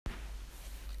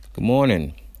Good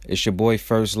morning. It's your boy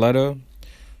First Letter.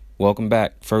 Welcome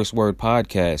back, First Word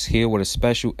Podcast, here with a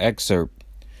special excerpt.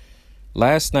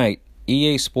 Last night,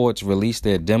 EA Sports released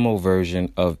their demo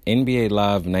version of NBA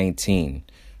Live 19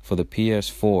 for the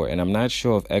PS4, and I'm not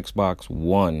sure if Xbox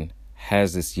One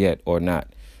has this yet or not,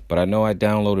 but I know I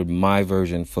downloaded my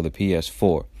version for the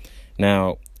PS4.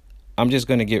 Now, I'm just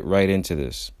going to get right into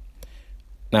this.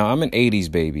 Now, I'm an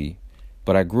 80s baby,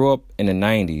 but I grew up in the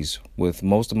 90s with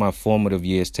most of my formative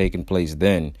years taking place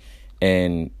then,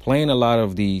 and playing a lot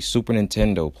of the Super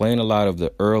Nintendo, playing a lot of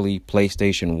the early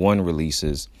PlayStation 1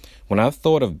 releases. When I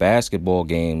thought of basketball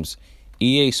games,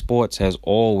 EA Sports has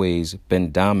always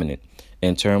been dominant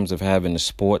in terms of having the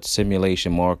sports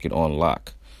simulation market on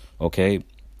lock. Okay?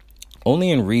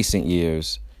 Only in recent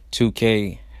years,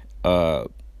 2K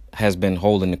has been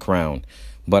holding the crown.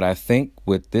 But I think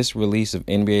with this release of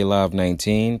NBA Live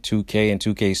 19, 2K and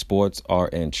 2K Sports are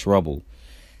in trouble.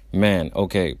 Man,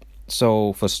 okay.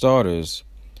 So for starters,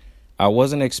 I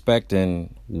wasn't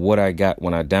expecting what I got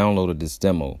when I downloaded this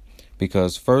demo.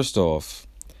 Because first off,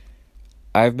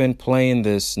 I've been playing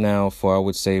this now for, I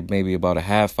would say, maybe about a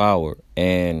half hour.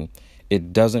 And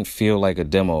it doesn't feel like a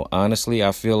demo. Honestly,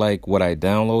 I feel like what I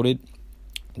downloaded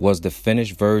was the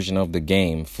finished version of the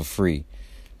game for free.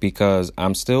 Because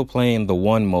I'm still playing the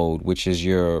one mode, which is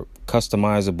your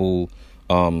customizable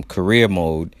career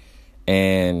mode,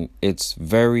 and it's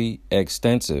very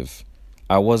extensive.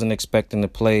 I wasn't expecting to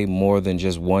play more than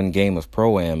just one game of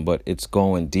Pro-Am, but it's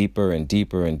going deeper and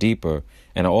deeper and deeper.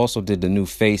 And I also did the new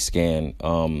face scan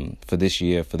for this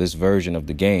year, for this version of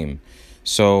the game.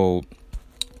 So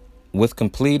with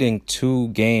completing 2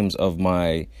 games of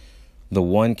the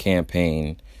one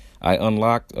campaign, I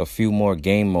unlocked a few more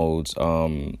game modes,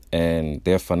 and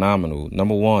they're phenomenal.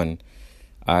 Number one,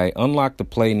 I unlocked the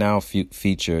Play Now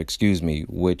feature,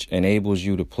 which enables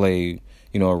you to play,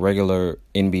 a regular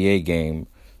NBA game.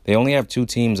 They only have 2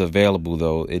 teams available,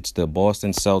 though. It's the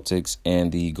Boston Celtics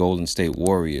and the Golden State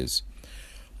Warriors.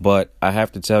 But I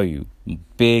have to tell you,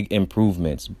 big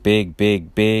improvements, big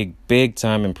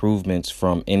time improvements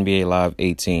from NBA Live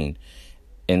 18.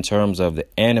 In terms of the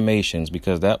animations,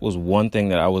 because that was one thing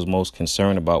that I was most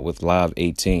concerned about with Live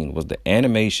 18 was the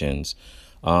animations.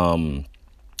 A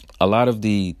lot of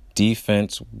the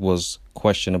defense was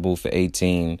questionable for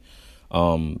 18.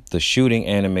 The shooting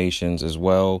animations as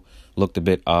well looked a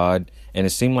bit odd, and it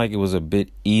seemed like it was a bit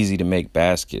easy to make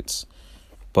baskets.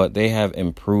 But they have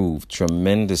improved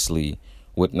tremendously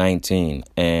with 19,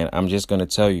 and I'm just going to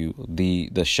tell you,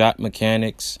 the shot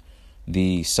mechanics,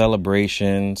 the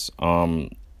celebrations,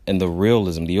 and the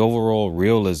realism, the overall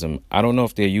realism. I don't know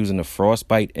if they're using the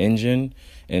Frostbite engine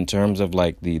in terms of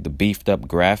like the beefed up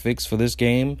graphics for this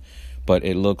game, but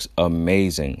it looks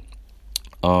amazing.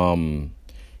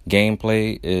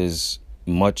 Gameplay is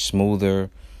much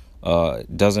smoother.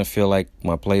 Doesn't feel like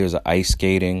my players are ice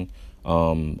skating.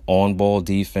 On-ball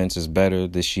defense is better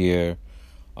this year.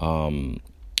 And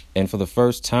for the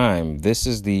first time, this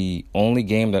is the only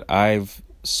game that I've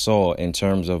saw in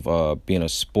terms of being a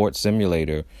sports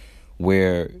simulator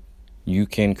where you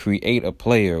can create a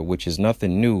player, which is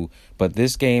nothing new, but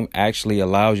this game actually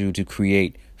allows you to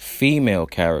create female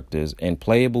characters and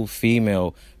playable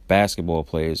female basketball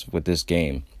players with this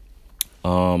game.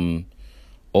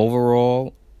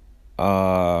 Overall,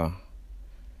 I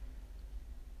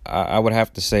would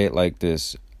have to say it like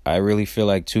this. I really feel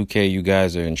like 2K, you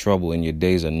guys are in trouble and your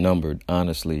days are numbered,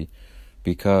 honestly,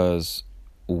 because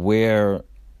where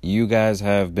you guys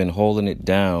have been holding it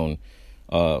down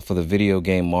for the video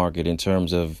game market in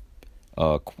terms of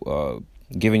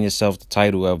giving yourself the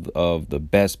title of the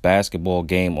best basketball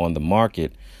game on the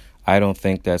market, I don't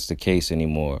think that's the case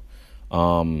anymore.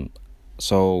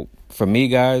 So for me,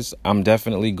 guys, I'm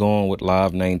definitely going with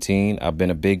Live 19. I've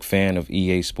been a big fan of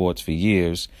EA Sports for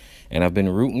years, and I've been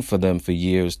rooting for them for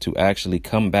years to actually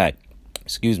come back,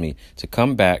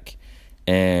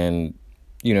 and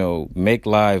make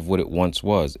Live what it once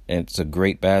was. And it's a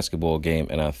great basketball game,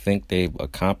 and I think they've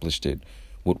accomplished it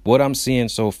with what I'm seeing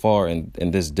so far in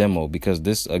this demo, because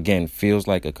this, again, feels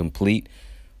like a complete,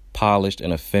 polished,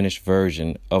 and a finished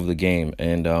version of the game.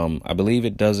 And I believe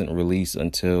it doesn't release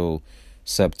until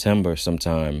September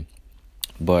sometime.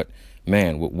 But,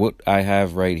 man, with what I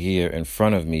have right here in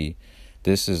front of me,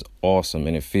 this is awesome.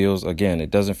 And it feels, again, it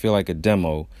doesn't feel like a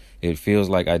demo. It feels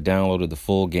like I downloaded the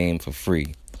full game for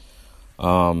free.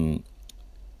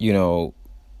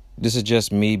 This is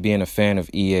just me being a fan of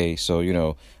EA. So,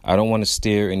 I don't want to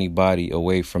steer anybody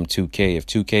away from 2K. If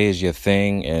 2K is your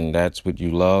thing and that's what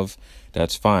you love,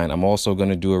 that's fine. I'm also going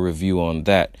to do a review on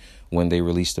that when they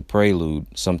release the Prelude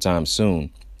sometime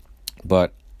soon.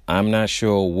 But I'm not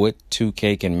sure what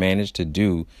 2K can manage to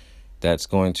do that's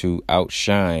going to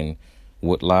outshine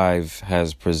what Live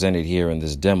has presented here in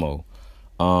this demo.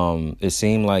 It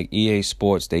seemed like EA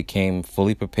Sports, they came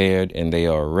fully prepared and they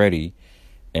are ready.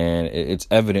 And it's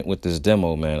evident with this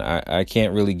demo, man. I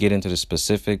can't really get into the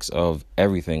specifics of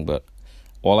everything, but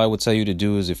all I would tell you to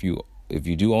do is if you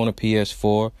do own a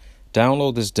PS4,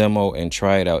 download this demo and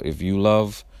try it out. If you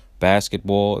love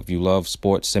basketball, if you love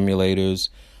sports simulators,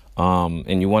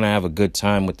 and you want to have a good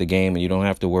time with the game and you don't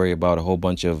have to worry about a whole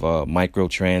bunch of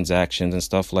microtransactions and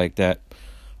stuff like that,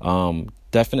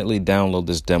 definitely download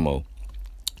this demo.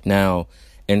 Now,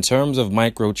 in terms of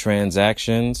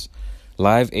microtransactions,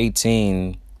 Live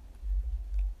 18,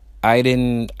 I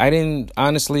didn't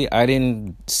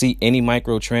see any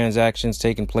microtransactions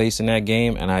taking place in that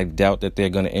game, and I doubt that they're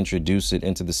going to introduce it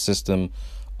into the system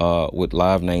with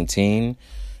Live 19.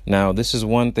 Now, this is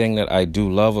one thing that I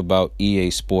do love about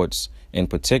EA Sports in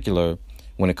particular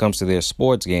when it comes to their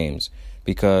sports games,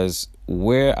 because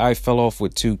where I fell off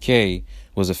with 2K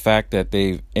was the fact that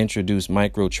they've introduced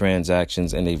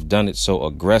microtransactions and they've done it so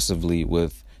aggressively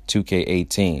with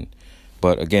 2K18.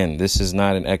 But again, this is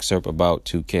not an excerpt about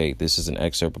 2K. This is an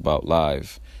excerpt about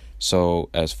Live. So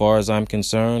as far as I'm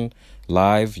concerned,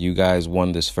 Live, you guys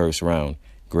won this first round.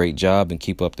 Great job and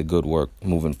keep up the good work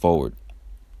moving forward.